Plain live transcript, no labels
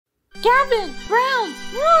Gavin Brown's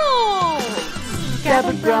Rules!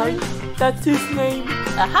 Gavin Brown, that's his name.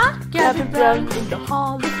 Gavin Brown in the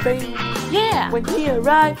Hall of Fame. Yeah! When he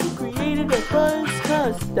arrived, he created a buzz,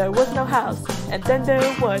 'cause there was no house. And then there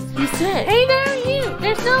was, he said, Hey there you!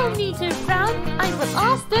 There's no need to frown. I'm from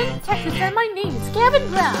Austin, Texas, and my name is Gavin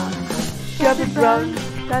Brown. Gavin Brown,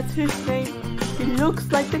 that's his name. He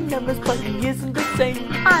looks like the numbers, but he isn't the same.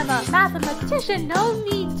 I'm a mathematician, no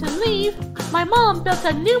need to leave. My mom built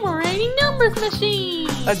a numerating numbers machine.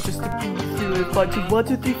 And just to be serious, 5, 2, 1,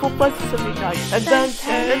 2, 3, 4, 5, 6, 7, 8, 9, and then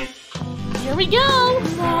 10. Here we go!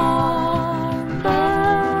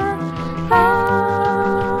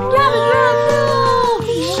 Gavin Brown Rules!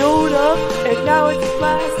 He showed up, and now it's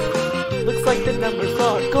class. Looks like the numbers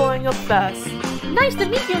are going up fast. Nice to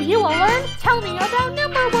meet you, you will learn. Tell me about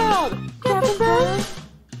Number World. Gavin Brown,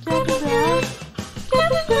 Gavin Brown,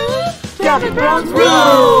 Gavin Brown, Gavin Brown's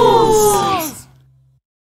Rules!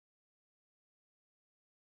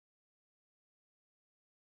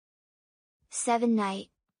 7 Night.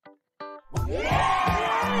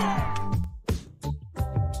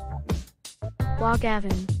 Wow,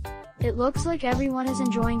 Gavin. It looks like everyone is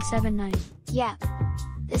enjoying 7 Night. Yep.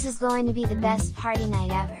 This is going to be the best party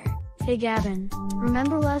night ever. Hey Gavin,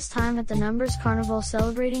 remember last time at the Numbers Carnival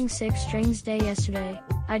celebrating 6 Strings Day yesterday?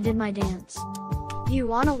 I did my dance. Do you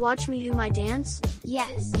wanna watch me do my dance?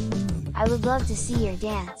 Yes. I would love to see your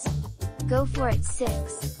dance. Go for it,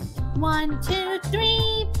 6. 1, 2,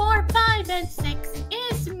 3, 4, 5, and 6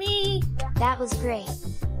 is me. That was great.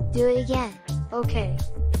 Do it again. Okay.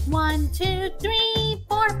 1, 2, 3,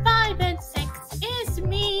 4, 5, and 6 is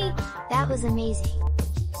me. That was amazing.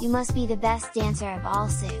 You must be the best dancer of all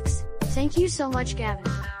 6. Thank you so much, Gavin.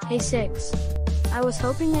 Hey 6. I was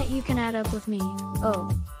hoping that you can add up with me.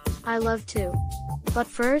 Oh, I love to. But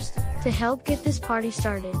first, to help get this party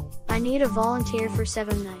started, I need a volunteer for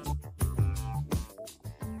 7 Night.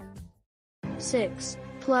 6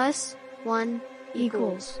 plus 1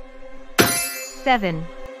 equals 7.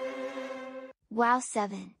 Wow,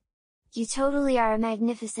 7. You totally are a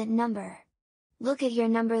magnificent number. Look at your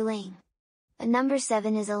numberling. A number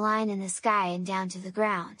 7 is a line in the sky and down to the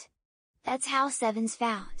ground. That's how 7's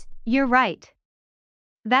found. You're right.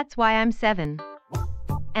 That's why I'm 7.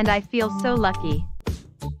 And I feel so lucky.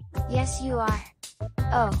 Yes, you are.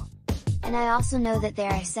 Oh, and I also know that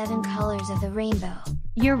there are 7 colors of the rainbow.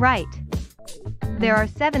 You're right. There are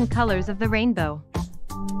 7 colors of the rainbow.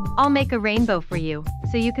 I'll make a rainbow for you,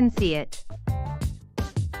 so you can see it.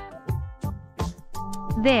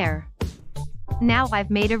 There. Now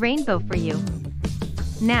I've made a rainbow for you.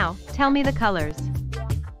 Now, tell me the colors.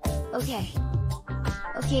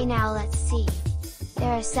 Okay, now let's see.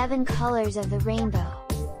 There are 7 colors of the rainbow.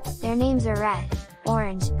 Their names are red,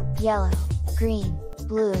 orange, yellow, green,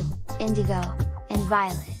 blue, indigo, and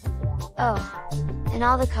violet. Oh, and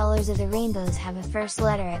all the colors of the rainbows have a first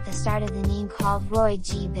letter at the start of the name called Roy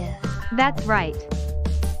G. Biv. That's right.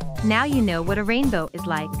 Now you know what a rainbow is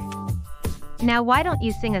like. Now why don't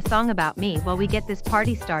you sing a song about me while we get this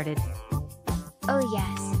party started? Oh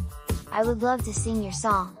yes. I would love to sing your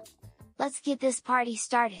song. Let's get this party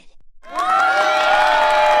started.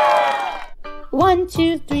 1,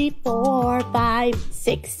 2, 3, 4, 5,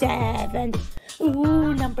 6, 7.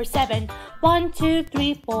 Ooh, number 7. 1, 2,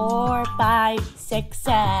 3, 4, 5, 6,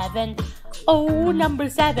 7. Oh, number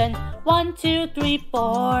 7. 1, 2, 3,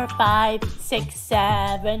 4, 5, 6,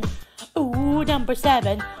 7. Ooh, number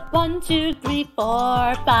 7. 1, 2, 3,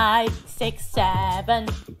 4, 5, 6, 7.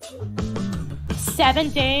 7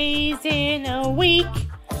 days in a week.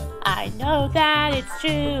 I know that it's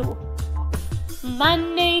true.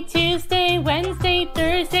 Monday, Tuesday, Wednesday,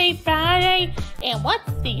 Thursday, Friday, and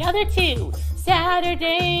what's the other 2?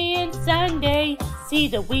 Saturday and Sunday, see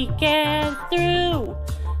the weekend through.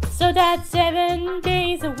 So that's 7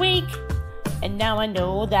 days a week, and now I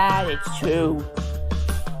know that it's true.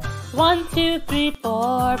 1, 2, 3,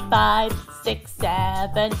 4, 5, 6,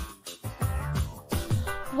 7.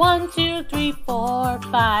 1, 2, 3, 4,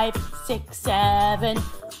 5, 6, 7.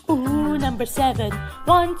 Ooh, number 7.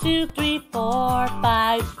 1, 2, 3, 4,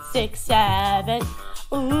 5, 6, 7.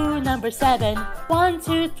 Ooh, number 7. 1,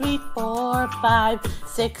 2, 3, 4, 5,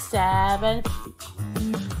 6, 7.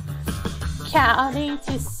 Counting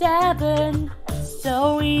to 7,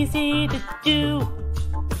 so easy to do.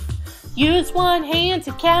 Use one hand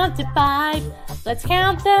to count to 5. Let's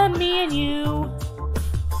count them, me and you.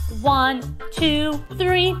 1, 2,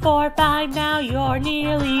 3, 4, 5. Now you're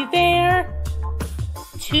nearly there.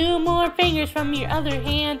 2 more fingers from your other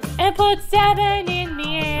hand and put 7 in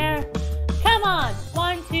the air. Come on.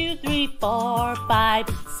 1, 2, 3, 4, 5,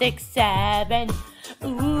 6, 7.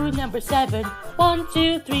 Ooh, number 7. 1,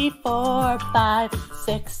 2, 3, 4, 5,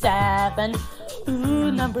 6, 7.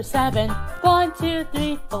 Ooh, number 7. 1, 2,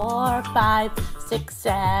 3, 4, 5, 6,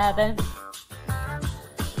 7.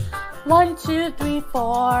 1, 2, 3,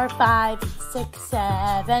 4, 5, 6,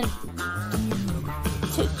 7.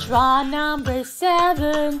 To draw number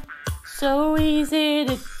 7, so easy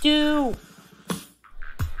to do.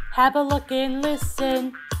 Have a look and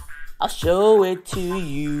listen, I'll show it to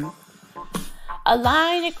you. A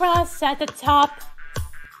line across at the top,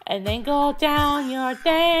 and then go down, you're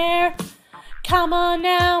there. Come on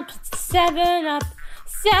now, put 7 up,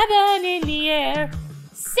 7 in the air.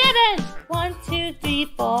 7! 1, 2, 3,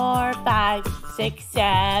 4, 5, 6,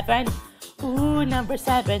 7. Ooh, number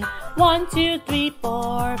 7. 1, 2, 3,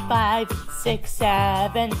 4, 5, 6,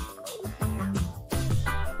 7.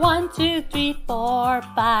 1, 2, 3, 4,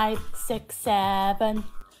 5, 6, 7.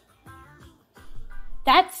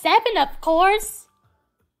 That's 7, of course.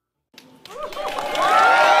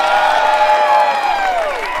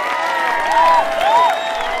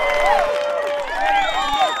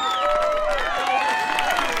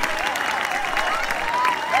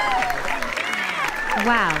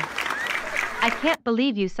 Wow. I can't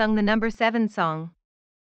believe you sung the number 7 song.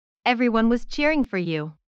 Everyone was cheering for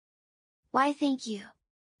you. Why, thank you.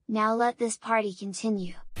 Now let this party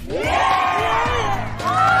continue.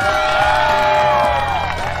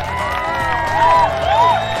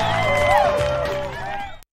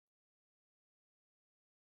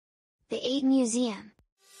 The 8 Museum.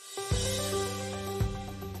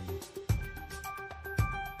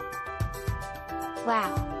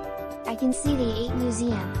 Wow! I can see the 8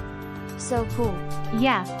 Museum. So cool.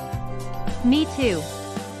 Yeah. Me too.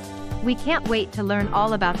 We can't wait to learn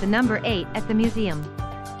all about the number 8 at the museum.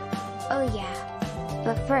 Oh yeah.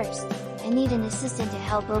 But first, I need an assistant to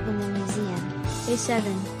help open the museum. Hey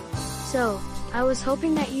 7. So, I was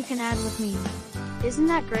hoping that you can add with me. Isn't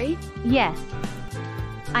that great? Yes.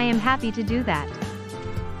 I am happy to do that.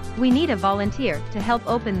 We need a volunteer to help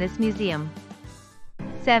open this museum.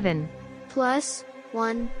 7 Plus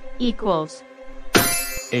 1 equals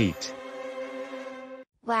 8.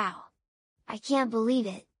 Wow! I can't believe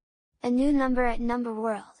it! A new number at Number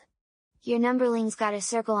World. Your numberling's got a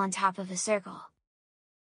circle on top of a circle.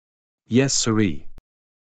 Yes, siree.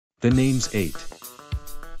 The name's 8.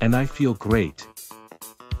 And I feel great.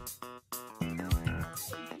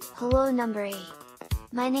 Hello Number 8.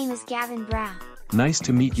 My name is Gavin Brown. Nice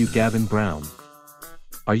to meet you, Gavin Brown.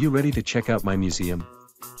 Are you ready to check out my museum?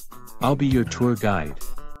 I'll be your tour guide.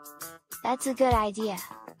 That's a good idea.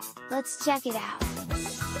 Let's check it out.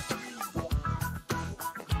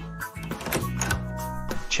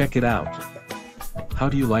 Check it out. How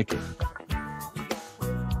do you like it?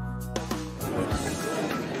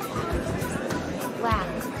 Wow!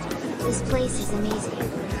 This place is amazing.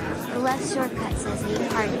 The left shortcut says 8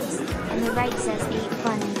 parties, and the right says 8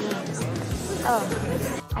 fun and games.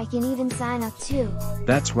 Oh! I can even sign up too!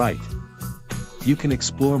 That's right. You can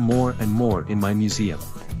explore more and more in my museum.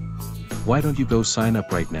 Why don't you go sign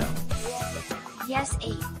up right now? Yes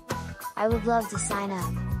 8. I would love to sign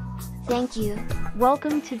up. Thank you.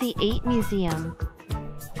 Welcome to the 8 Museum.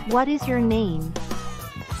 What is your name?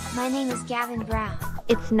 My name is Gavin Brown.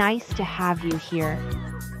 It's nice to have you here.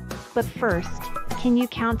 But first, can you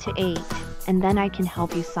count to 8, and then I can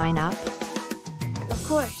help you sign up? Of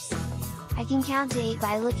course. I can count to 8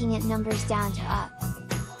 by looking at numbers down to up.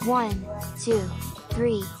 1, 2,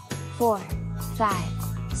 3, 4, 5,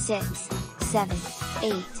 6, 7,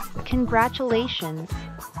 8. Congratulations!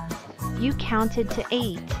 You counted to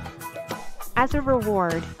 8. As a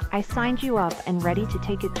reward, I signed you up and ready to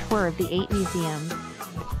take a tour of the 8 Museum.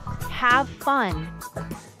 Have fun!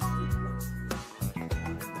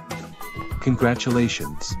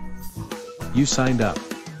 Congratulations! You signed up.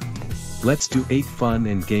 Let's do 8 fun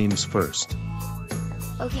and games first.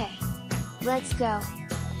 Okay. Let's go.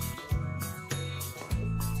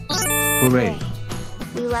 Hooray!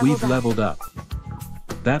 We've up. leveled up.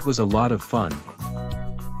 That was a lot of fun.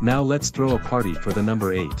 Now let's throw a party for the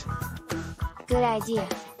number 8. Good idea.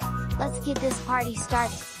 Let's get this party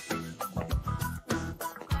started.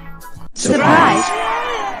 Surprise!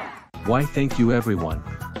 Why, thank you everyone.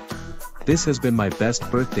 This has been my best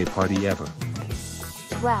birthday party ever.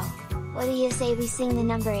 Well, what do you say we sing the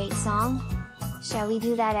number 8 song? Shall we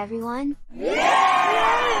do that, everyone?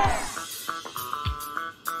 Yeah!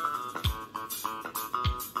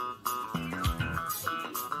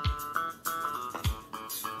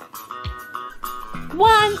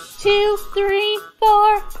 1, 2, 3,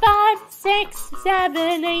 4, 5, 6,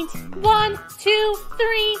 7, 8. 1, 2,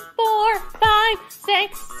 3, 4, 5,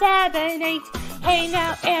 6, 7, 8. Hey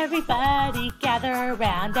now everybody, gather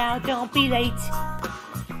around now, don't be late.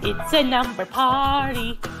 It's a number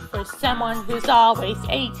party for someone who's always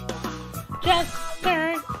 8. Just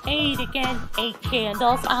turned 8 again, 8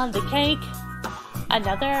 candles on the cake.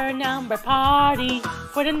 Another number party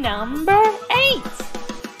for the number 8.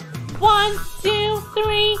 1, 2,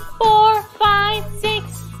 3, 4, 5, 6,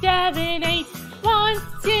 7, 8. 1,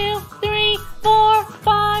 2, 3, 4,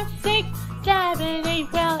 5, 6, 7,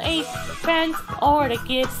 8. Well, 8 friends order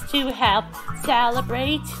gifts to help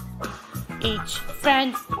celebrate. Each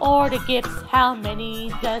friend order gifts, how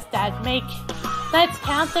many does that make? Let's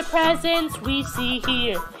count the presents we see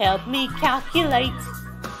here. Help me calculate.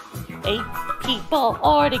 8 people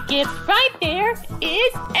order gifts. Right there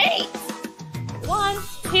is 8. 1,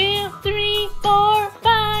 2, 3, 4,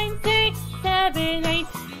 5, 6, 7, 8.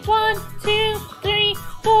 1, 2, 3,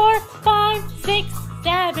 4, 5, 6,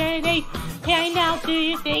 7, 8. Okay, now do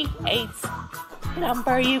you think 8's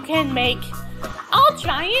number you can make? I'll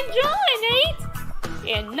try and draw an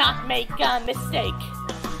 8 and not make a mistake.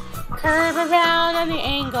 Curve around on the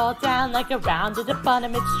angle, down like a round to the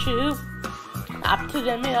bottom, it's true. Up to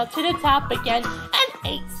the middle, to the top again, and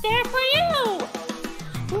 8's there for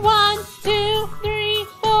you. 1, 2, 3,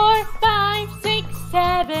 4, 5, 6,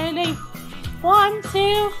 7, 8. 1,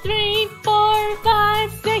 2, 3, 4,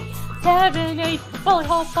 5, 6, 7, 8. Well,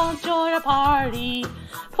 hope I'll join a party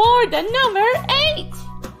for the number 8.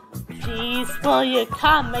 Please, will you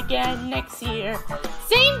come again next year?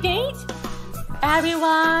 Same date.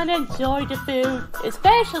 Everyone enjoy the food,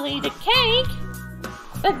 especially the cake.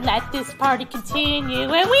 But let this party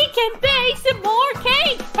continue and we can bake some more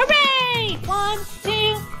cake. Hooray! 1,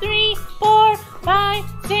 2, 3, 4, 5,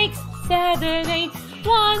 6, 7, 8.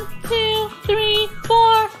 1, 2, 3,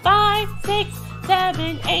 4, 5, 6,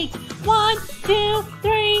 7, 8. 1, 2,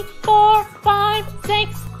 3, 4, 5,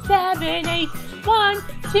 6, 7, 8. 1,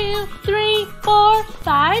 2, 3, 4,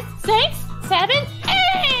 5, 6, 7,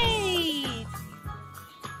 8.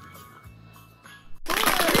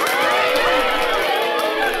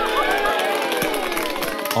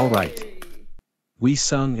 All right. We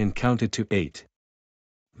sung and counted to 8.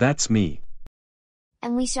 That's me.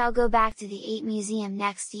 And we shall go back to the 8 Museum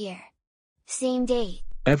next year. Same date.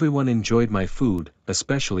 Everyone enjoyed my food,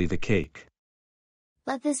 especially the cake.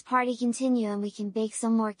 Let this party continue and we can bake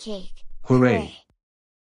some more cake. Hooray!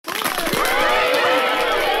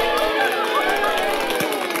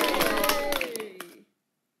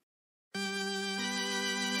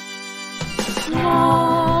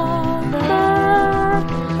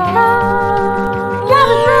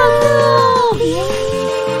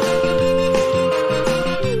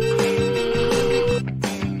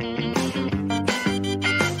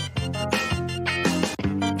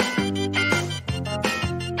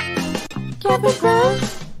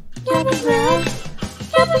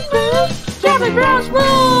 Gavin Rules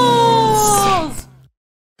Rules!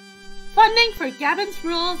 Funding for Gavin's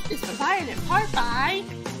Rules is provided in part by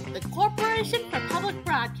the Corporation for Public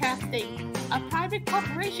Broadcasting, a private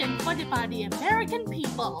corporation funded by the American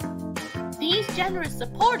people. These generous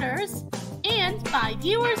supporters, and by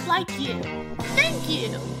viewers like you. Thank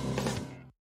you!